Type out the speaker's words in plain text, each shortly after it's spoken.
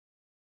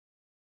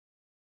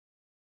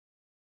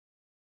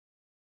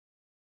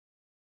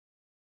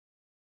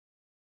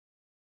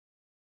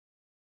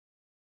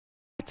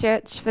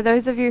church. For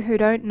those of you who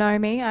don't know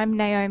me, I'm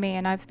Naomi,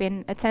 and I've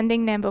been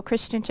attending Nambour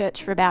Christian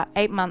Church for about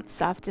 8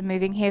 months after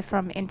moving here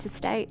from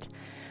interstate.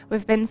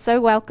 We've been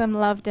so welcomed,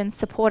 loved and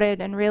supported,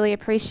 and really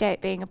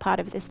appreciate being a part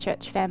of this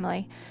church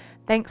family.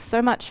 Thanks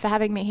so much for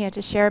having me here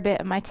to share a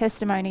bit of my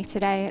testimony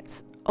today.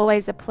 It's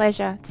always a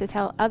pleasure to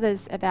tell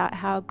others about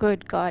how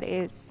good God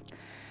is.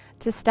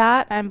 To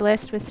start, I'm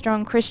blessed with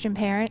strong Christian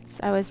parents.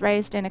 I was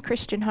raised in a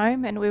Christian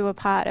home, and we were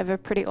part of a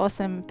pretty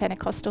awesome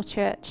Pentecostal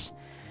church.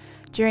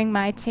 During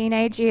my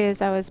teenage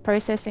years, I was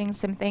processing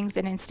some things,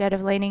 and instead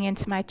of leaning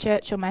into my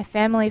church or my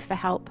family for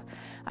help,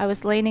 I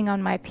was leaning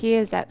on my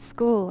peers at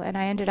school, and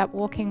I ended up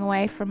walking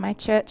away from my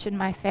church and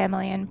my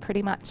family and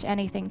pretty much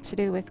anything to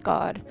do with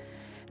God.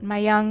 My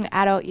young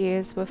adult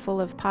years were full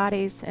of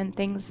parties and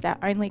things that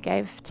only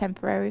gave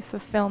temporary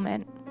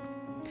fulfillment.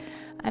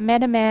 I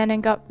met a man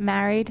and got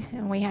married,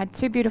 and we had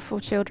 2 beautiful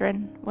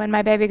children. When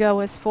my baby girl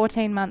was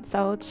 14 months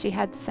old, she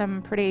had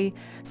some pretty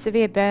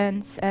severe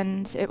burns,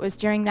 and it was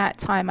during that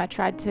time I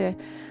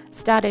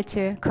started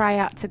to cry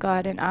out to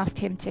God and asked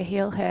him to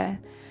heal her.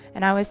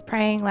 And I was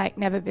praying like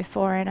never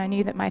before, and I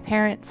knew that my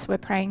parents were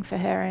praying for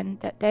her and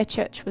that their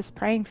church was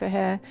praying for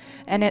her.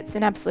 And it's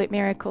an absolute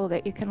miracle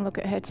that you can look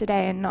at her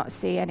today and not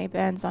see any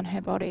burns on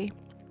her body.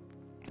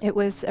 It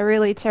was a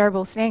really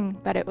terrible thing,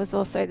 but it was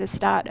also the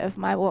start of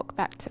my walk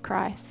back to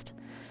Christ.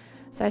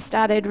 So I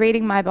started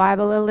reading my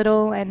Bible a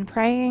little and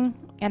praying,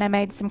 and I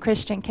made some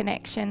Christian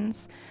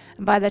connections.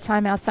 And by the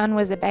time our son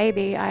was a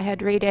baby, I had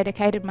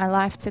rededicated my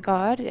life to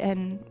God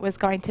and was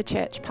going to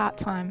church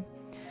part-time.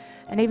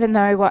 And even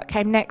though what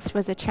came next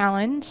was a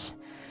challenge,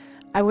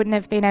 I wouldn't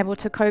have been able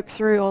to cope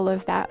through all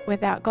of that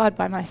without God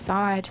by my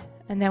side.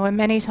 And there were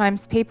many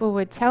times people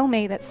would tell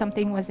me that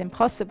something was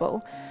impossible,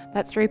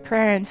 but through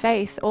prayer and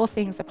faith, all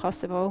things are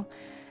possible.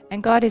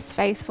 And God is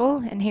faithful,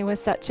 and He was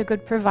such a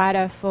good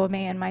provider for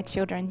me and my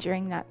children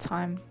during that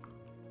time.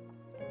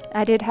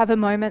 I did have a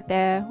moment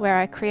there where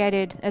I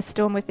created a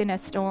storm within a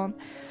storm,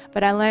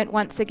 but I learnt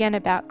once again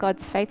about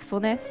God's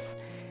faithfulness.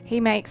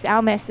 He makes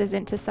our messes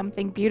into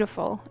something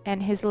beautiful,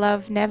 and His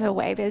love never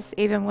wavers,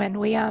 even when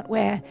we aren't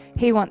where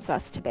He wants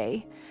us to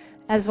be.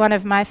 As one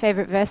of my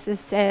favorite verses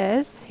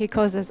says, He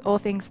causes all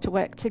things to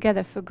work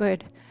together for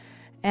good.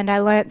 And I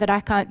learnt that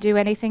I can't do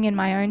anything in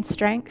my own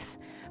strength,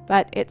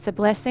 but it's a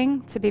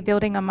blessing to be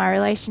building on my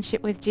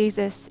relationship with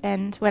Jesus.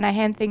 And when I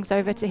hand things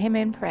over to Him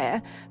in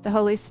prayer, the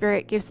Holy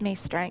Spirit gives me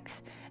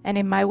strength. And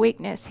in my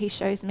weakness, He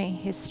shows me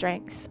His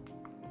strength.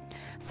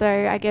 So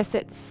I guess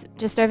it's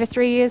just over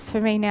 3 years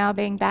for me now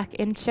being back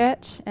in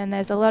church, and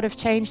there's a lot of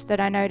change that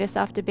I notice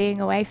after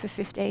being away for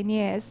 15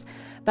 years.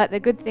 But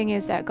the good thing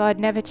is that God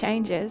never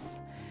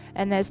changes,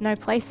 and there's no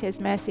place His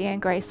mercy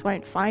and grace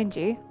won't find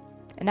you.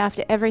 And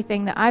after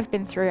everything that I've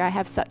been through, I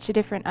have such a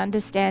different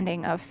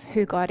understanding of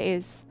who God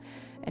is.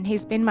 And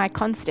He's been my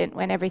constant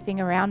when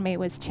everything around me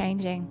was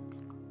changing.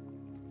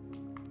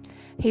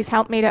 He's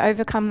helped me to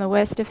overcome the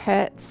worst of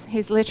hurts.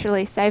 He's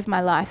literally saved my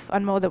life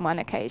on more than one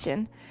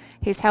occasion.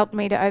 He's helped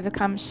me to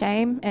overcome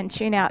shame and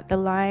tune out the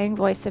lying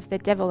voice of the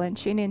devil and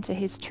tune into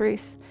His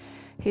truth.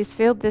 He's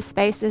filled the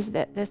spaces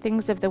that the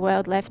things of the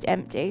world left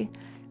empty.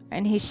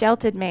 And He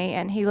sheltered me,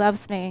 and He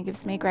loves me and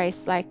gives me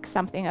grace like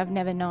something I've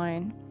never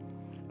known.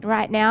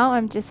 Right now,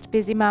 I'm just a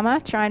busy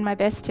mama, trying my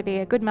best to be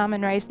a good mum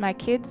and raise my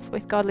kids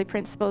with godly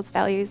principles,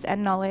 values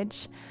and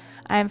knowledge.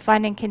 I am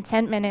finding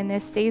contentment in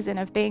this season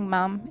of being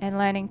mum and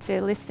learning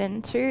to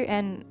listen to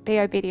and be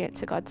obedient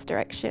to God's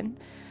direction.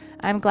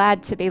 I'm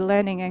glad to be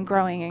learning and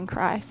growing in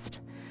Christ.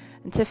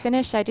 And to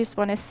finish, I just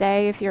want to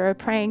say, if you're a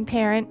praying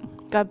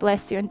parent, God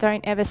bless you, and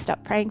don't ever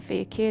stop praying for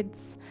your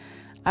kids.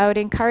 I would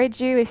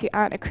encourage you, if you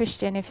aren't a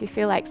Christian, if you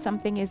feel like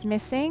something is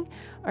missing,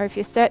 or if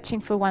you're searching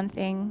for one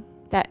thing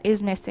that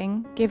is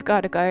missing, give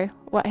God a go.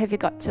 What have you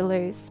got to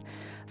lose?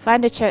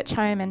 Find a church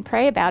home and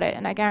pray about it,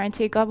 and I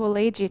guarantee God will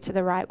lead you to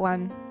the right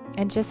one.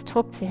 And just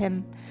talk to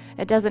Him.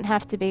 It doesn't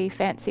have to be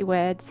fancy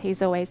words.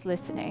 He's always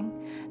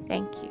listening.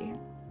 Thank you.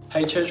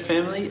 Hey church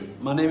family,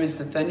 my name is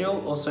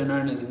Nathaniel, also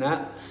known as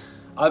Nat.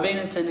 I've been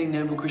attending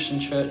Nambour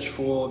Christian Church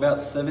for about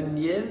 7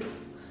 years,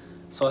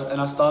 and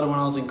I started when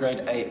I was in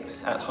grade 8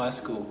 at high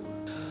school.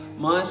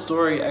 My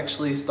story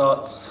actually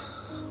starts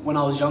when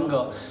I was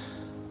younger.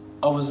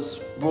 I was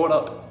brought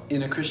up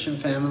in a Christian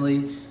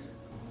family,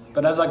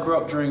 but as I grew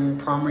up during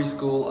primary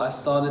school, I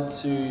started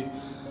to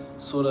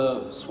sort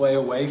of sway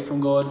away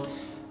from God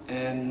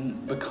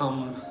and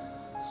become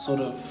sort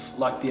of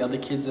like the other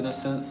kids in a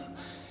sense.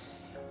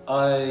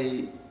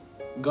 I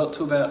got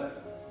to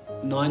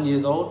about 9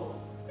 years old,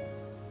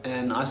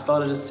 and I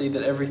started to see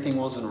that everything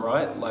wasn't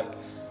right. Like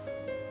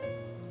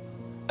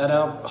at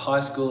our high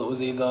school, it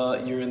was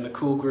either you're in the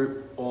cool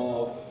group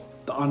or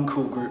the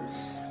uncool group.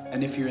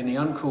 And if you're in the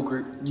uncool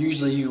group,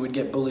 usually you would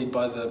get bullied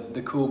by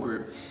the cool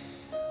group.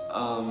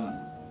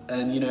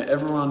 And you know,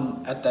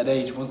 everyone at that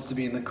age wants to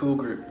be in the cool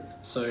group.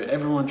 So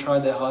everyone tried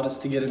their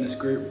hardest to get in this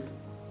group,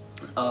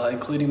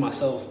 including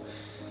myself.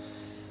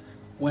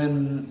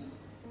 When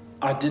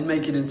I did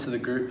make it into the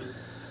group,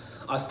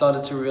 I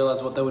started to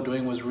realize what they were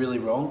doing was really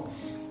wrong.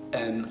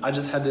 And I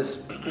just had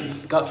this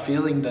gut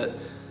feeling that,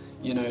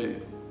 you know,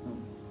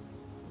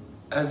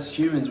 as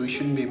humans, we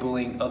shouldn't be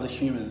bullying other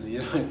humans, you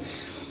know.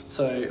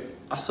 So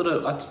I sort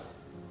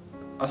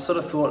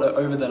of thought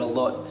over that a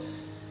lot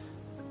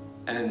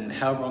and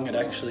how wrong it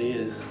actually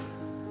is.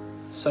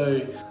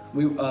 So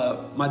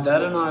my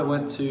dad and I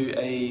went to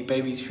a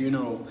baby's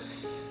funeral,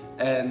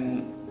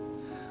 and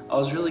I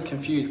was really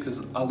confused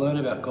because I learned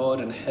about God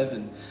and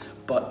heaven,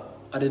 but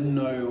I didn't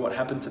know what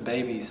happened to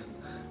babies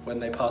when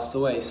they passed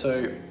away.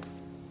 So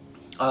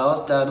I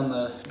asked Dad on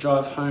the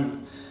drive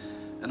home,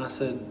 and I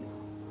said,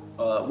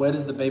 where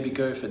does the baby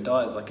go if it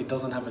dies? Like, it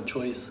doesn't have a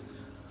choice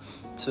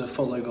to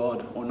follow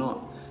God or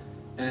not.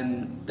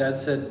 And Dad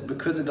said,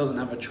 because it doesn't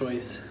have a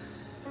choice,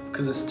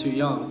 because it's too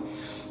young,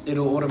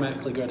 it'll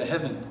automatically go to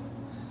heaven.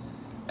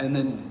 And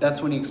then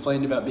that's when he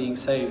explained about being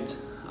saved.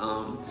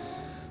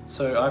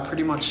 So I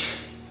pretty much,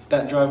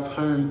 that drive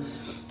home,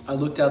 I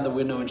looked out the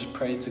window and just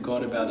prayed to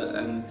God about it,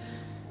 and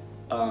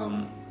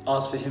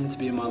asked for him to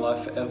be in my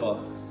life forever.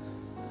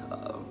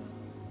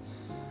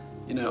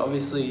 You know,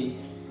 obviously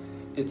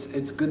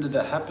it's good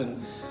that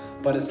happened,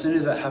 but as soon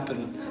as that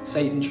happened,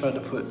 Satan tried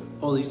to put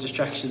all these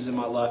distractions in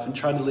my life and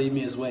tried to lead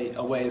me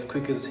away as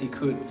quick as he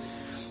could.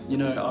 You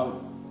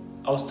know,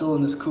 I was still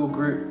in this cool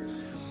group,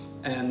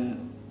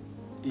 and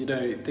you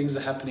know, things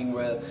were happening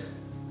where,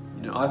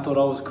 you know, I thought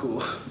I was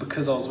cool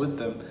because I was with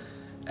them.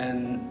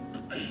 And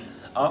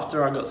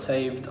after I got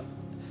saved,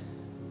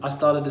 I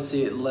started to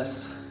see it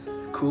less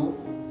cool.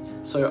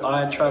 So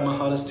I tried my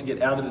hardest to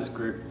get out of this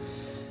group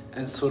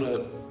and sort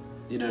of,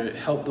 you know,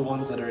 help the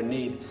ones that are in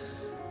need.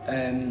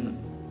 And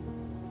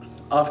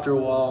after a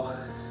while,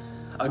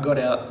 I got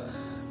out,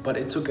 but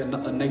it took a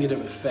negative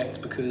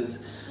effect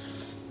because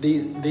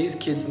these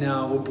kids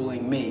now were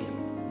bullying me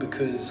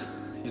because,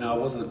 you know, I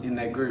wasn't in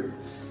their group.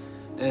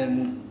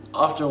 And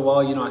after a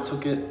while, you know, I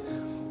took it.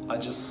 I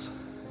just,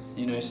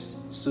 you know,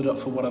 stood up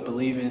for what I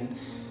believe in.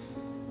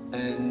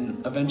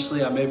 And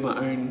eventually I made my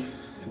own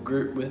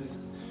group with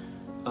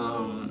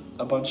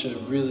a bunch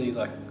of really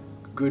like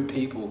good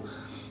people.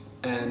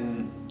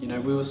 And, you know,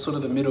 we were sort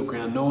of the middle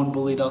ground. No one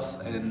bullied us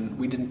and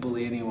we didn't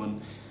bully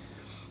anyone.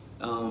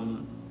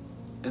 And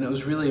it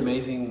was really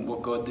amazing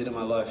what God did in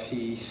my life.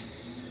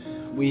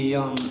 We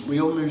all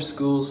moved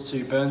schools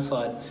to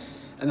Burnside,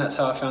 and that's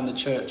how I found the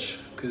church,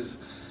 because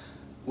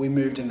we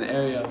moved in the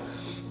area.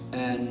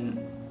 And,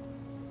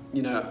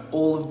 you know,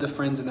 all of the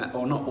friends in that,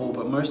 or not all,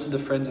 but most of the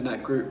friends in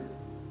that group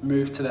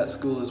moved to that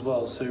school as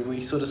well. So we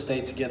sort of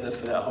stayed together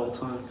for that whole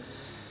time.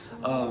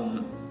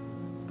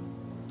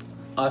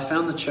 I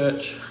found the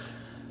church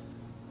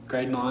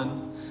grade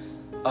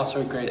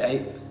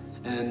 8,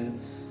 and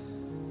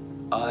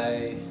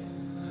I,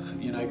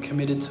 you know,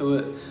 committed to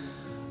it.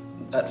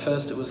 At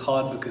first it was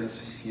hard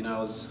because, you know, I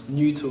was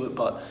new to it,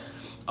 but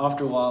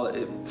after a while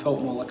it felt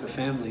more like a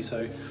family,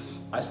 so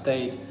I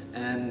stayed.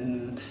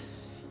 And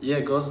yeah,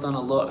 God's done a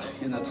lot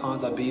in the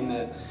times I've been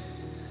there.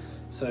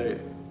 So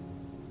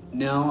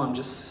now I'm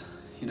just,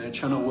 you know,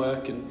 trying to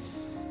work and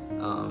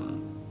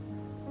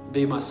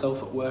be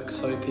myself at work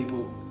so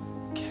people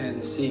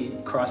can see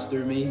Christ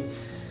through me.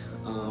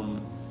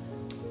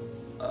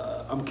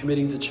 I'm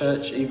committing to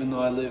church even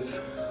though I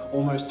live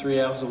almost 3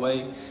 hours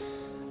away.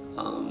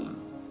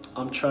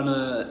 I'm trying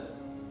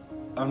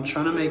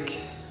to make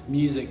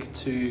music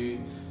to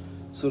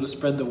sort of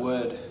spread the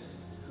word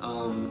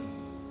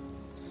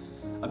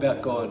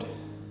about God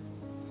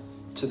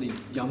to the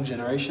young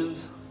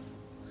generations.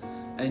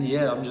 And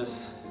yeah, I'm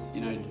just,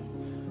 you know,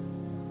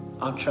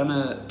 I'm trying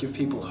to give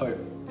people hope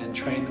and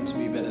train them to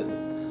be better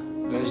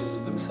versions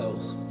of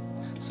themselves.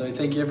 So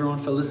thank you everyone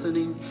for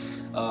listening.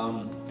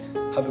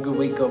 Have a good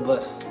week. God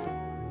bless.